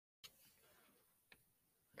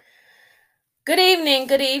Good evening,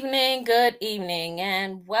 good evening, good evening,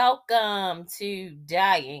 and welcome to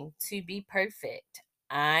Dying to Be Perfect.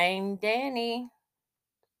 I'm Danny.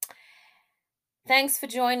 Thanks for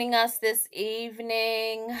joining us this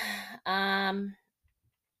evening. Um,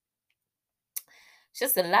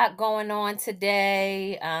 just a lot going on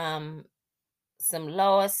today. Some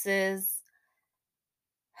losses.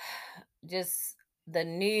 Just the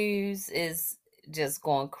news is just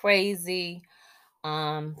going crazy.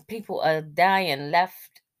 People are dying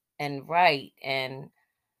left and right, and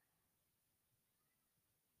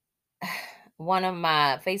one of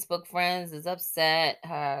my Facebook friends is upset.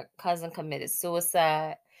 Her cousin committed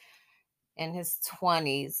suicide in his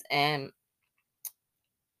 20s. And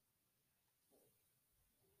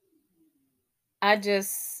I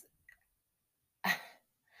just,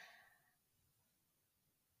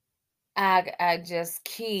 I just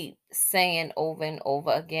keep saying over and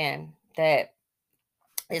over again that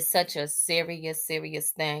it's such a serious,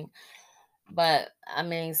 serious thing. But I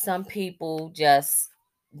mean, some people just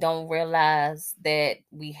don't realize that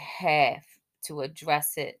we have to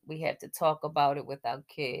address it. We have to talk about it with our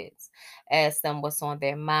kids, ask them what's on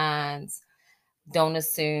their minds. Don't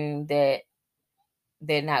assume that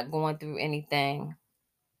they're not going through anything.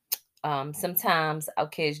 Sometimes our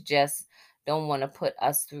kids just don't want to put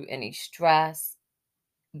us through any stress.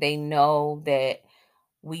 They know that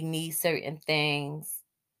we need certain things.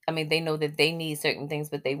 I mean, they know that they need certain things,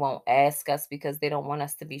 but they won't ask us because they don't want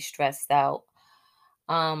us to be stressed out.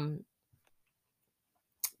 Um,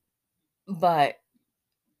 but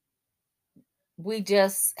we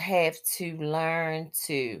just have to learn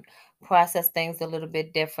to process things a little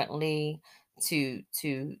bit differently, to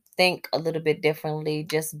think a little bit differently,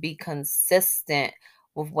 just be consistent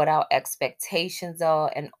with what our expectations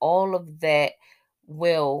are, and all of that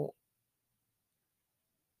will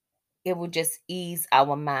it will just ease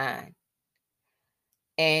our mind.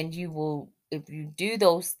 And you will, if you do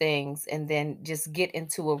those things and then just get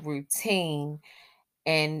into a routine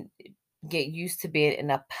and get used to being in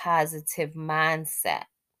a positive mindset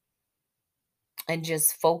and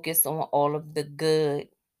just focus on all of the good,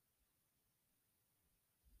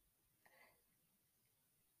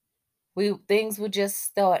 we things will just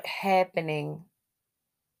start happening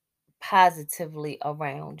positively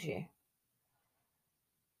around you.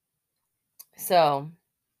 So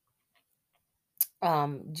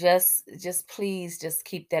just please just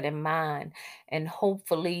keep that in mind, and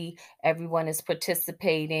hopefully everyone is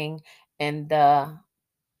participating in the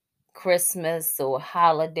Christmas or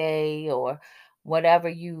holiday or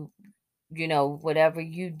whatever whatever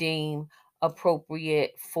you deem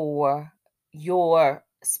appropriate for your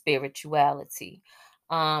spirituality.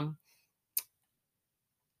 um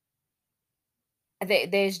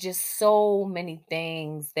there's just so many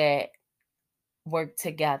things that work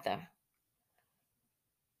together.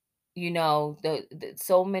 The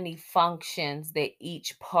so many functions that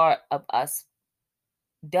each part of us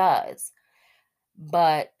does,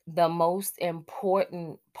 but the most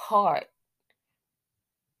important part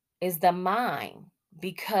is the mind,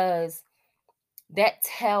 because that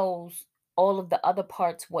tells all of the other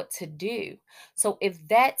parts what to do. So if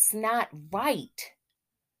that's not right,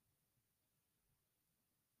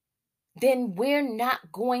 then we're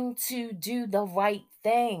not going to do the right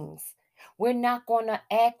things. We're not going to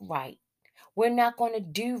act right. We're not going to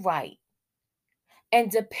do right.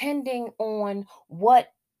 And depending on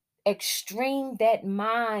what extreme that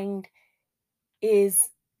mind is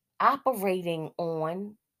operating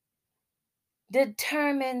on,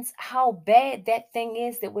 determines how bad that thing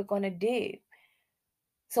is that we're going to do.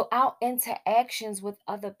 So our interactions with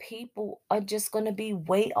other people are just going to be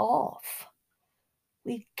way off.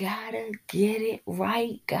 We gotta get it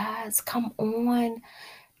right, guys. Come on.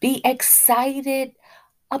 Be excited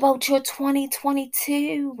about your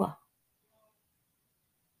 2022.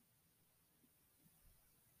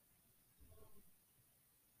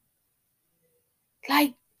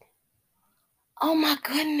 Like, oh my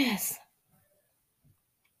goodness.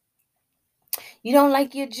 You don't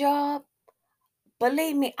like your job?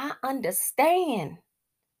 Believe me, I understand.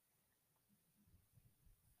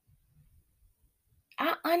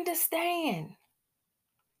 I understand.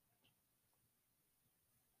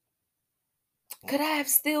 Could I have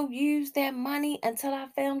still used that money until I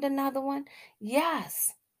found another one?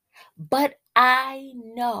 Yes. But I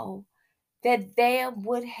know that there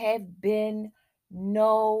would have been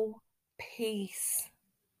no peace.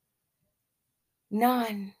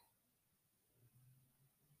 None.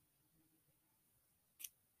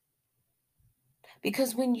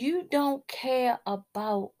 Because when you don't care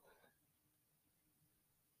about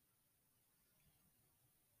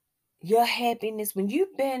Your happiness, when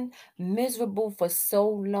you've been miserable for so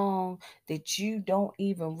long that you don't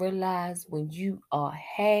even realize when you are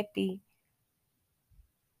happy,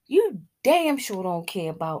 you damn sure don't care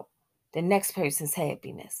about the next person's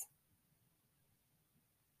happiness.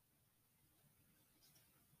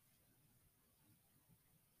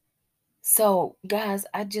 So, guys,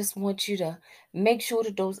 I just want you to make sure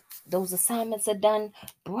that those assignments are done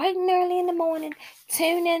bright and early in the morning.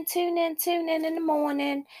 Tune in the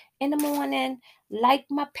morning. In the morning, like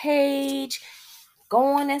my page.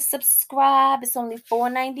 Go on and subscribe. It's only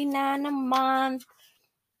 $4.99 a month.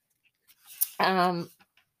 I'm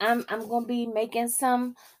gonna be making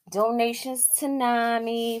some donations to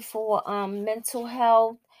NAMI for mental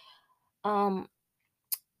health. Um,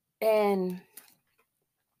 and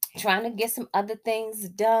trying to get some other things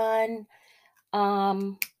done.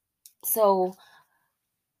 So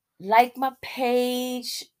like my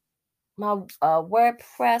page, my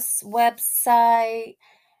WordPress website,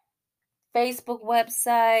 Facebook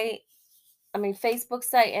website. I mean Facebook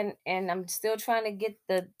site, and I'm still trying to get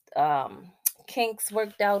the kinks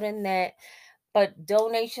worked out in that. But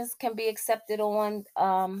donations can be accepted on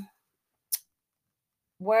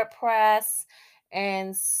WordPress,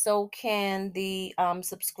 and so can the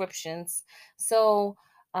subscriptions. So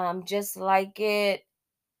just like it,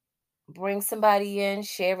 bring somebody in,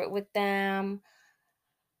 share it with them.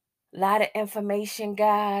 A lot of information,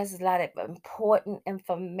 guys, a lot of important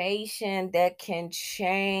information that can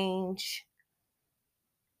change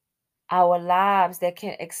our lives, that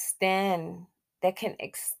can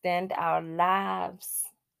extend our lives.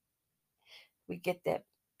 We get that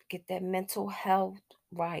mental health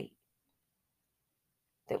right,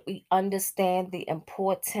 that we understand the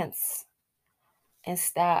importance and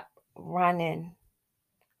stop running.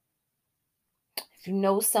 If you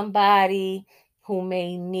know somebody who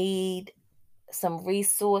may need some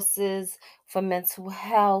resources for mental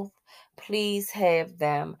health, please have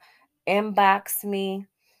them inbox me.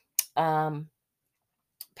 Um,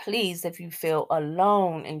 Please, if you feel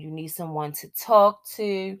alone and you need someone to talk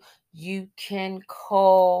to, you can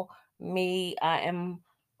call me. I am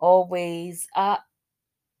always up.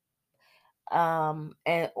 And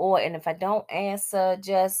if I don't answer,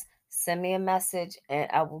 just send me a message and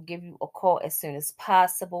I will give you a call as soon as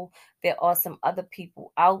possible. There are some other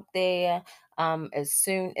people out there. As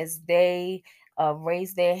soon as they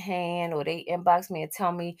raise their hand or they inbox me and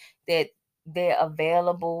tell me that they're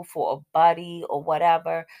available for a buddy or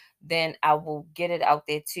whatever, then I will get it out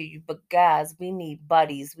there to you. But guys, we need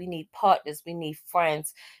buddies, we need partners, we need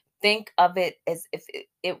friends. Think of it as if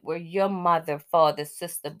it were your mother, father,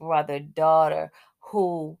 sister, brother, daughter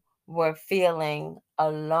who were feeling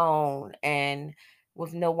alone and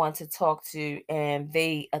with no one to talk to, and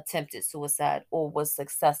they attempted suicide or was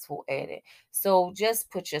successful at it. So just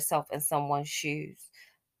put yourself in someone's shoes.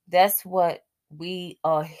 That's what we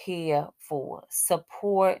are here for.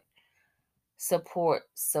 Support, support,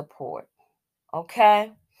 support.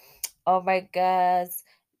 Okay? All right, guys.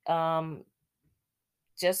 Um,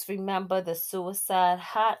 just remember the suicide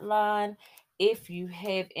hotline. If you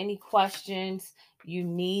have any questions, you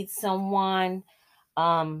need someone.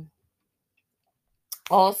 Um,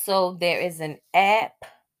 Also, there is an app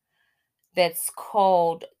that's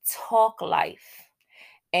called Talk Life,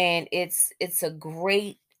 and it's a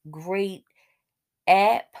great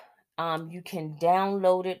app. You can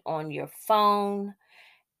download it on your phone,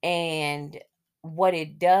 and what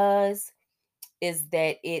it does is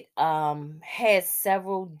that it has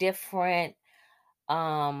several different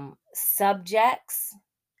subjects,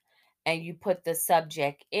 and you put the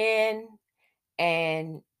subject in,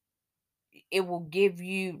 and it will give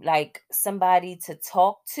you like somebody to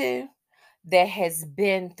talk to that has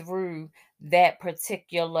been through that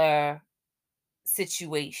particular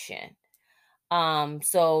situation.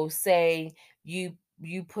 So say you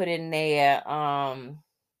put in there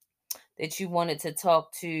that you wanted to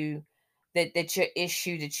talk to, that your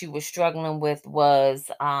issue that you were struggling with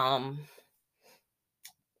was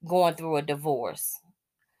going through a divorce.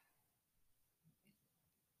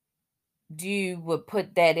 You would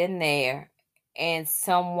put that in there, and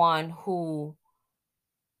someone who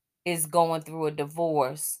is going through a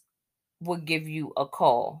divorce would give you a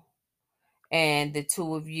call, and the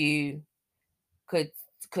two of you could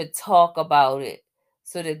talk about it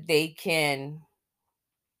so that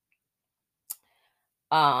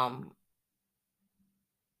um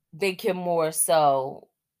they can more so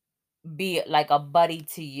be like a buddy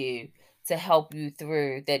to you to help you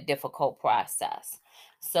through that difficult process.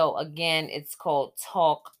 So again, it's called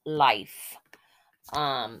Talk Life.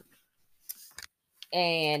 um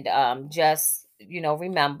and just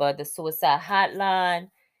remember the suicide hotline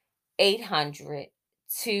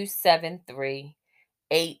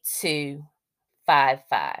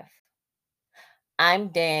 800-273-8255. I'm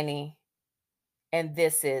Danny, and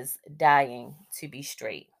this is Dying to Be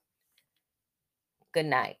Straight. Good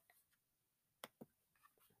night.